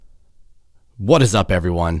What is up,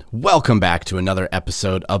 everyone? Welcome back to another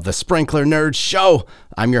episode of the Sprinkler Nerd Show.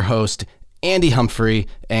 I'm your host, Andy Humphrey,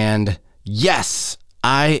 and yes,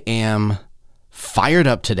 I am fired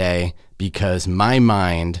up today because my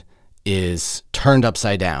mind is turned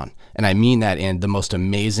upside down, and I mean that in the most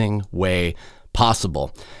amazing way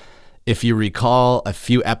possible. If you recall, a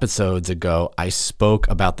few episodes ago, I spoke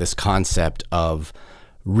about this concept of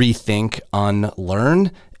rethink,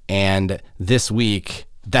 unlearn, and this week,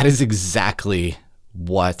 that is exactly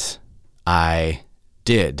what I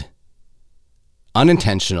did.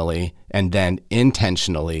 Unintentionally and then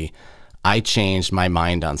intentionally, I changed my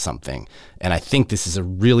mind on something. And I think this is a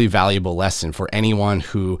really valuable lesson for anyone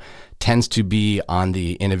who tends to be on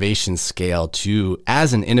the innovation scale to,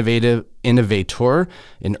 as an innovator,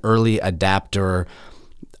 an early adapter,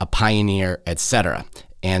 a pioneer, etc.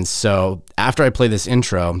 And so after I play this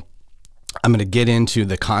intro, I'm going to get into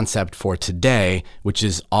the concept for today, which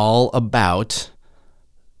is all about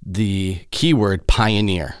the keyword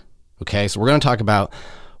pioneer. Okay, so we're going to talk about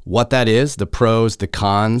what that is, the pros, the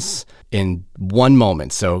cons in one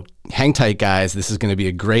moment. So hang tight, guys. This is going to be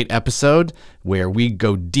a great episode where we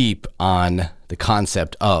go deep on the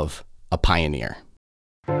concept of a pioneer.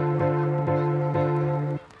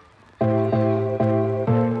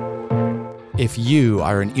 If you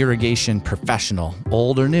are an irrigation professional,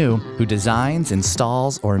 old or new, who designs,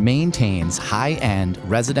 installs, or maintains high-end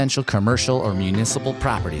residential, commercial, or municipal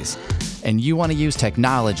properties, and you want to use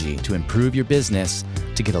technology to improve your business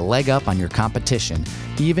to get a leg up on your competition,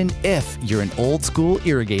 even if you're an old-school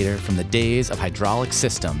irrigator from the days of hydraulic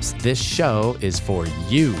systems, this show is for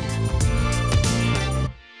you.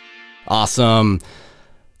 Awesome.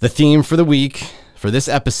 The theme for the week, for this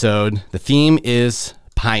episode, the theme is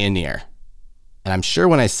pioneer. And I'm sure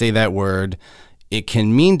when I say that word, it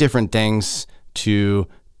can mean different things to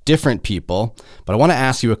different people, but I want to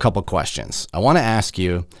ask you a couple questions. I want to ask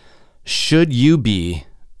you, should you be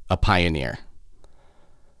a pioneer?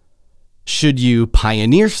 Should you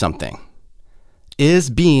pioneer something? Is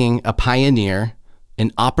being a pioneer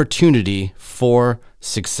an opportunity for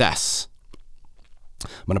success?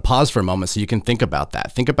 I'm going to pause for a moment so you can think about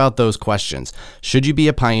that. Think about those questions. Should you be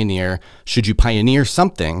a pioneer? Should you pioneer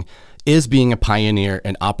something? Is being a pioneer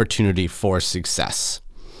an opportunity for success?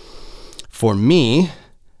 For me,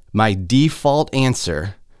 my default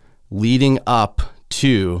answer leading up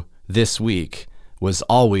to this week was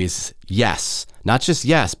always yes. Not just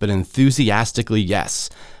yes, but enthusiastically yes.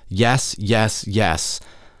 Yes, yes, yes.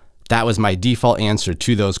 That was my default answer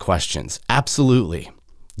to those questions. Absolutely.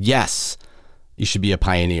 Yes, you should be a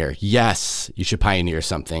pioneer. Yes, you should pioneer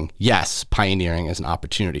something. Yes, pioneering is an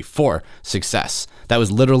opportunity for success. That was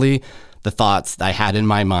literally the thoughts I had in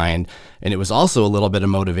my mind. And it was also a little bit of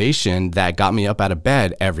motivation that got me up out of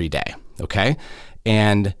bed every day. Okay.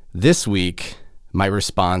 And this week, my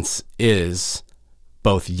response is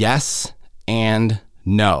both yes and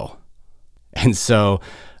no. And so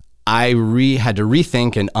I had to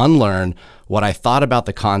rethink and unlearn what I thought about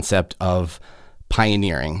the concept of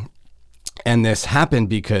pioneering. And this happened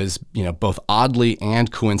because, both oddly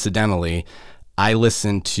and coincidentally, I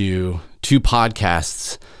listened to two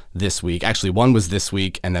podcasts this week. Actually, one was this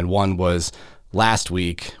week, and then one was last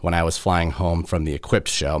week when I was flying home from the Equipped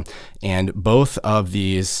show. And both of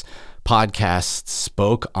these podcasts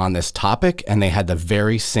spoke on this topic, and they had the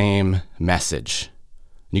very same message.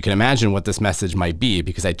 You can imagine what this message might be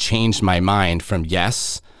because I changed my mind from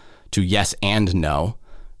yes to yes and no.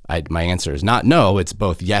 My answer is not no, it's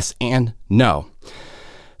both yes and no.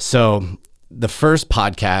 So the first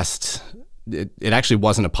podcast, it actually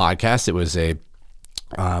wasn't a podcast. It was it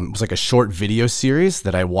was like a short video series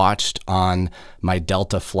that I watched on my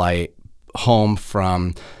Delta flight home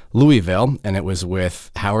from Louisville, and it was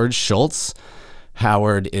with Howard Shultz.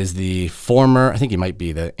 Howard is the former, I think he might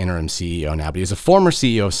be the interim CEO now, but he's a former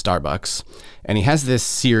CEO of Starbucks. And he has this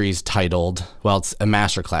series titled, well, it's a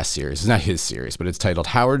masterclass series. It's not his series, but it's titled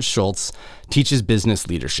Howard Shultz Teaches Business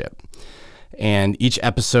Leadership. And each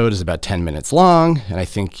episode is about 10 minutes long. And I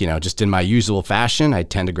think, just in my usual fashion, I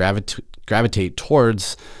tend to gravitate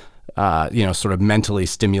towards, sort of mentally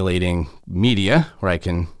stimulating media where I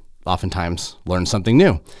can oftentimes learn something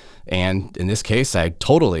new. And in this case, I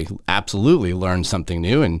absolutely learned something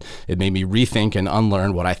new, and it made me rethink and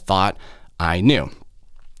unlearn what I thought I knew.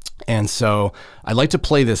 And so I'd like to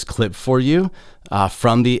play this clip for you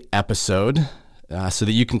from the episode so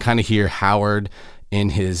that you can kind of hear Howard,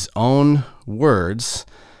 in his own words,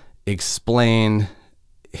 explain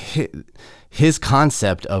his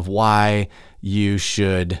concept of why you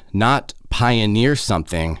should not pioneer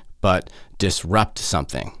something, but disrupt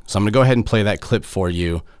something. So I'm going to go ahead and play that clip for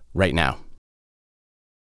you right now.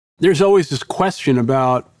 there's always this question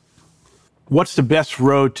about what's the best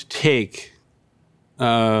road to take.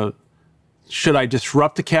 Should I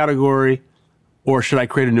disrupt the category or should I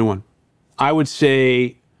create a new one? I would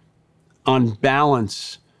say, on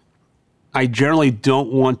balance, I generally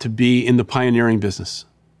don't want to be in the pioneering business.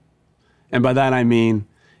 And by that I mean,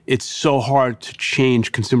 it's so hard to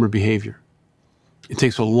change consumer behavior. It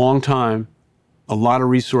takes a long time, a lot of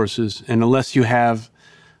resources, and unless you have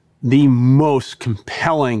the most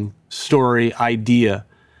compelling story, idea,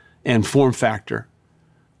 and form factor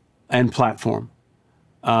and platform,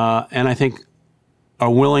 and I think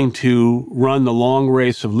are willing to run the long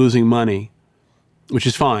race of losing money, which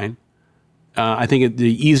is fine. I think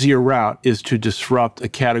the easier route is to disrupt a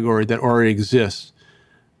category that already exists.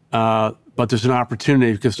 But there's an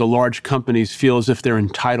opportunity because the large companies feel as if they're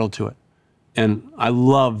entitled to it. And I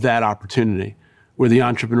love that opportunity where the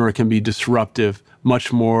entrepreneur can be disruptive,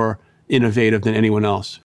 much more innovative than anyone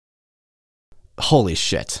else. Holy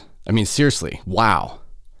shit. I mean, seriously, wow.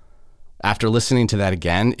 After listening to that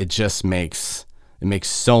again, it makes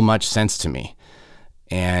so much sense to me.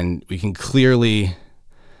 And we can clearly,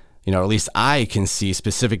 or at least I can see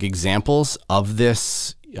specific examples of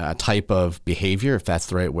this type of behavior, if that's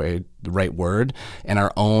the right word, in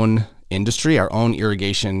our own industry, our own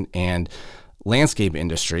irrigation and landscape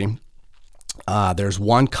industry. There's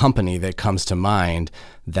one company that comes to mind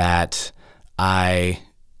that I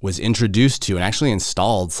was introduced to and actually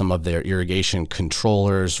installed some of their irrigation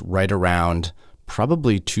controllers right around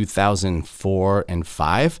probably 2004 and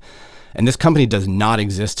 5. And this company does not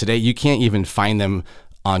exist today. You can't even find them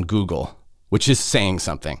on Google, which is saying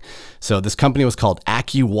something. So this company was called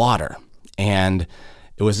Accuwater, and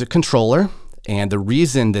it was a controller. And the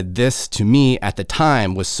reason that this, to me, at the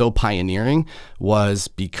time was so pioneering was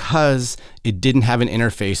because it didn't have an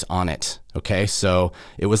interface on it. Okay, so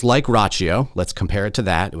it was like Rachio. Let's compare it to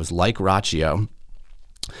that. It was like Rachio,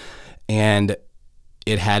 and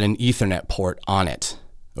it had an Ethernet port on it.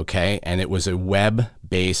 Okay, and it was a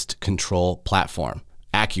web-based control platform.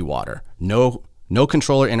 Accuwater, no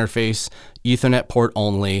controller interface, Ethernet port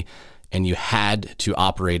only, and you had to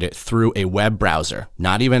operate it through a web browser,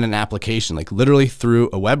 not even an application, like literally through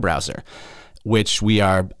a web browser, which we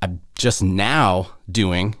are just now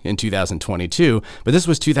doing in 2022, but this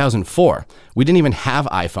was 2004. We didn't even have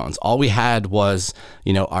iPhones. All we had was,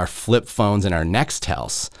 our flip phones and our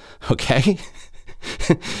Nextels, okay?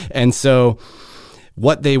 And so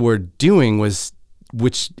what they were doing was,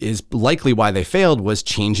 which is likely why they failed, was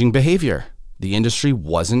changing behavior. The industry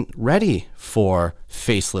wasn't ready for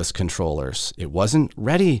faceless controllers. It wasn't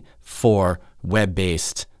ready for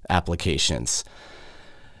web-based applications.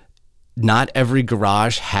 Not every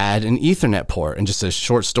garage had an Ethernet port. And just a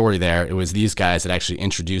short story there, it was these guys that actually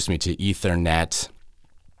introduced me to Ethernet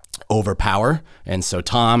over power. And so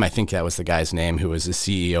Tom, I think that was the guy's name, who was the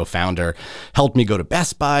CEO founder, helped me go to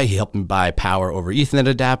Best Buy. He helped me buy power over Ethernet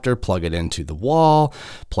adapter, plug it into the wall,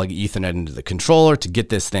 plug Ethernet into the controller to get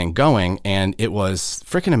this thing going. And it was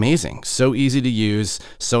freaking amazing. So easy to use,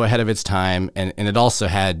 so ahead of its time. And it also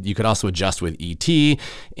had, you could also adjust with ET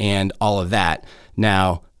and all of that.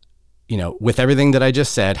 Now, with everything that I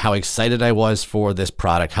just said, how excited I was for this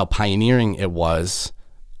product, how pioneering it was,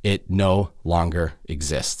 it no longer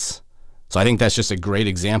exists. So I think that's just a great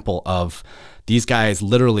example of these guys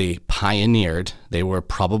literally pioneered. They were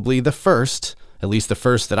probably the first, at least the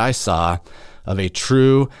first that I saw, of a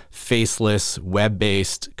true faceless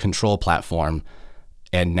web-based control platform.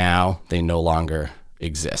 And now they no longer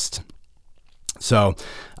exist. So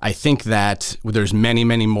I think that there's many,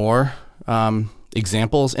 many more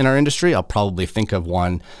examples in our industry. I'll probably think of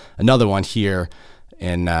another one here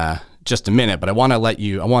in just a minute, but I want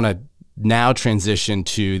to now transition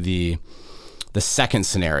to the second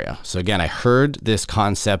scenario. So again, I heard this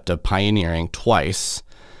concept of pioneering twice,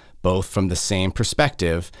 both from the same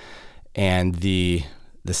perspective. And the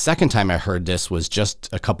second time I heard this was just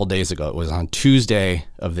a couple days ago. It was on Tuesday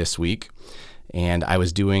of this week. And I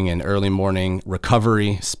was doing an early morning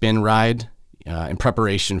recovery spin ride in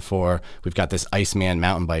preparation for, we've got this Iceman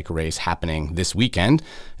mountain bike race happening this weekend.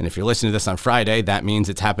 And if you're listening to this on Friday, that means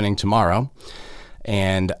it's happening tomorrow.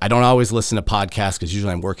 And I don't always listen to podcasts because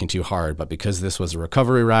usually I'm working too hard. But because this was a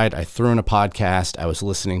recovery ride, I threw in a podcast. I was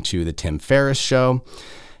listening to the Tim Ferris show.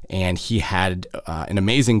 And he had an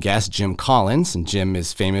amazing guest, Jim Collins. And Jim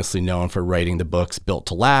is famously known for writing the books Built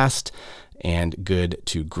to Last and Good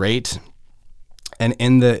to Great. And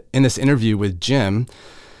in this interview with Jim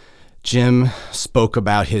spoke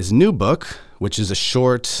about his new book, which is a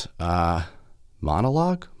short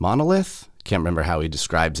monolith. Can't remember how he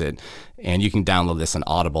describes it. And you can download this on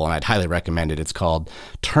Audible, and I'd highly recommend it. It's called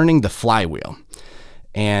Turning the Flywheel.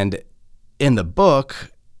 And in the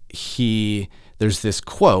book, there's this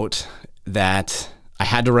quote that I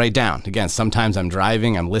had to write down. Again, sometimes I'm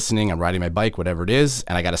driving, I'm listening, I'm riding my bike, whatever it is,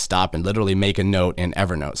 and I got to stop and literally make a note in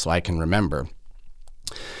Evernote so I can remember.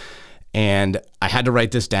 And I had to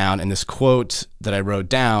write this down, and this quote that I wrote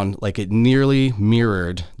down, like, it nearly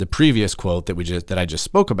mirrored the previous quote that I just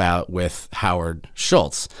spoke about with Howard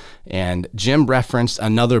Shultz. And Jim referenced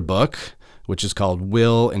another book, which is called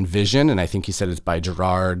Will and Vision, and I think he said it's by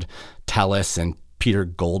Gerard Tells and Peter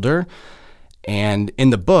Golder. And in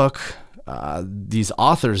the book, these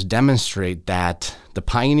authors demonstrate that the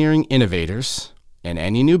pioneering innovators in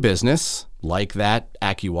any new business, like that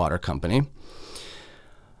Accuwater company,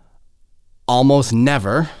 almost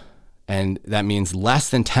never, and that means less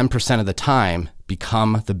than 10% of the time,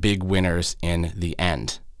 become the big winners in the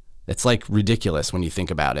end. It's like ridiculous when you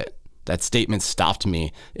think about it. That statement stopped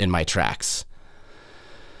me in my tracks.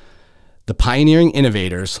 The pioneering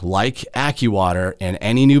innovators, like Accuwater in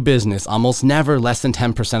any new business, almost never, less than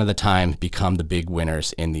 10% of the time, become the big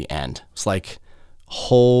winners in the end. It's like,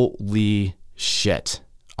 holy shit.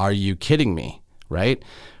 Are you kidding me? Right?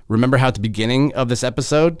 Remember how at the beginning of this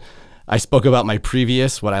episode, I spoke about my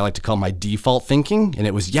previous, what I like to call my default thinking, and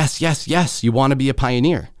it was yes, yes, yes, you want to be a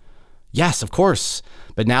pioneer. Yes, of course.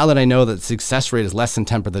 But now that I know that the success rate is less than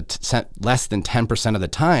 10% of the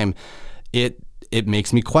time, it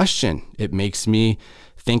makes me question. It makes me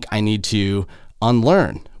think I need to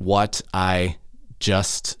unlearn what I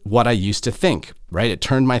used to think, right? It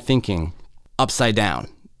turned my thinking upside down.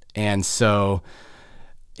 And so,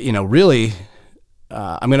 really,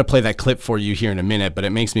 I'm going to play that clip for you here in a minute, but it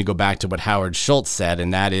makes me go back to what Howard Shultz said,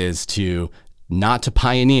 and that is not to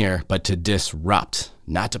pioneer, but to disrupt.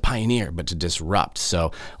 Not to pioneer, but to disrupt.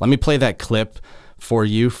 So let me play that clip for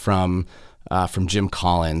you from Jim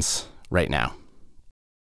Collins right now.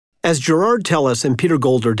 As Gerard Tells and Peter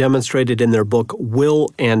Golder demonstrated in their book Will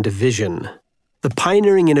and Vision, the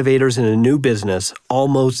pioneering innovators in a new business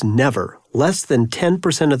almost never, less than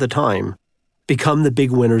 10% of the time, become the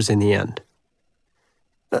big winners in the end.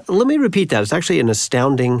 Let me repeat that. It's actually an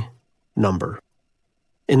astounding number.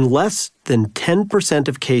 In less than 10%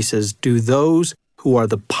 of cases do those who are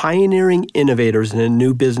the pioneering innovators in a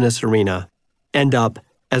new business arena end up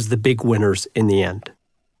as the big winners in the end.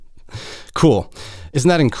 Cool. Isn't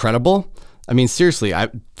that incredible? I mean, seriously,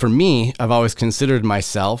 for me, I've always considered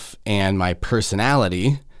myself and my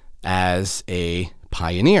personality as a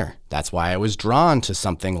pioneer. That's why I was drawn to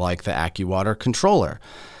something like the Accuwater controller.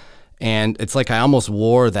 And it's like I almost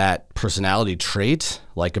wore that personality trait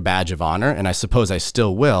like a badge of honor, and I suppose I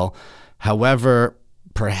still will. However,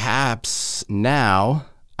 perhaps now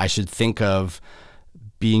I should think of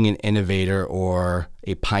being an innovator or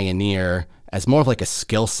a pioneer as more of like a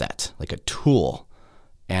skill set, like a tool.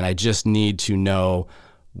 And I just need to know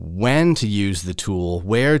when to use the tool,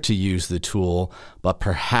 where to use the tool, but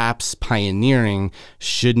perhaps pioneering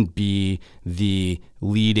shouldn't be the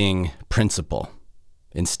leading principle.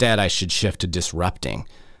 Instead, I should shift to disrupting.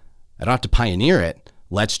 I don't have to pioneer it.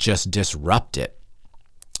 Let's just disrupt it.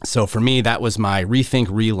 So for me, that was my rethink,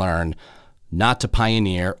 relearn, not to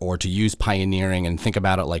pioneer or to use pioneering and think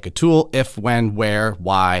about it like a tool, if, when, where,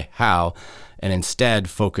 why, how, and instead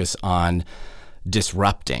focus on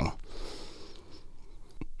disrupting.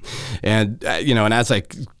 And, and as I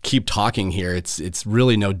keep talking here, it's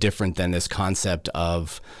really no different than this concept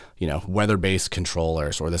of, weather-based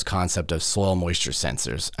controllers or this concept of soil moisture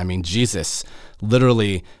sensors. I mean, Jesus,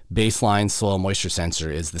 literally baseline soil moisture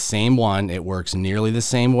sensor is the same one. It works nearly the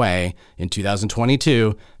same way in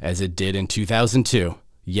 2022 as it did in 2002,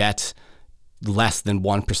 yet less than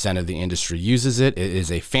 1% of the industry uses it. It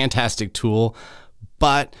is a fantastic tool,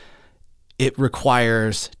 but it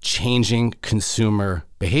requires changing consumer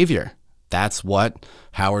behavior. That's what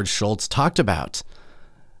Howard Shultz talked about.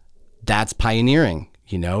 That's pioneering.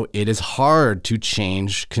 It is hard to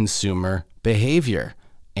change consumer behavior.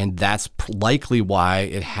 And that's likely why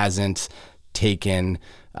it hasn't gained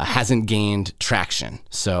traction.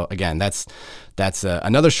 So again, that's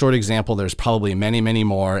another short example. There's probably many, many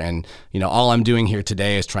more. And, all I'm doing here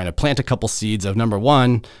today is trying to plant a couple seeds of, number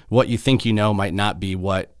one, what you think might not be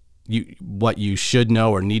what you should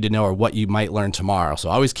know or need to know or what you might learn tomorrow. So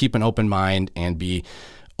always keep an open mind and be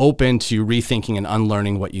open to rethinking and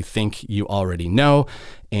unlearning what you think you already know.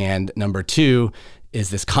 And number two is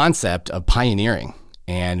this concept of pioneering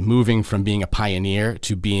and moving from being a pioneer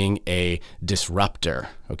to being a disruptor.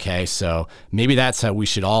 Okay, so maybe that's how we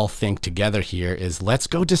should all think together here is let's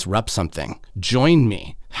go disrupt something. Join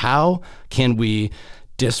me. How can we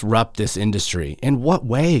disrupt this industry? In what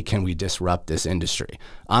way can we disrupt this industry?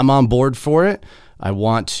 I'm on board for it. I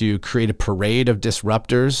want to create a parade of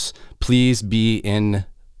disruptors. Please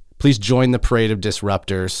join the parade of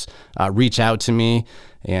disruptors. Reach out to me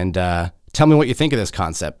and tell me what you think of this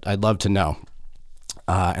concept. I'd love to know.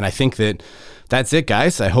 And I think that's it,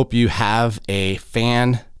 guys. I hope you have a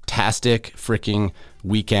fantastic freaking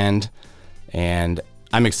weekend. And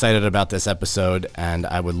I'm excited about this episode, and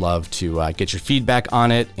I would love to get your feedback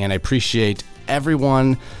on it. And I appreciate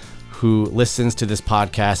everyone who listens to this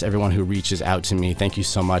podcast, everyone who reaches out to me. Thank you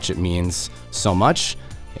so much. It means so much.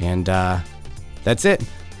 And that's it.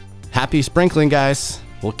 Happy sprinkling, guys.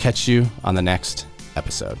 We'll catch you on the next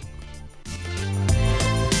episode.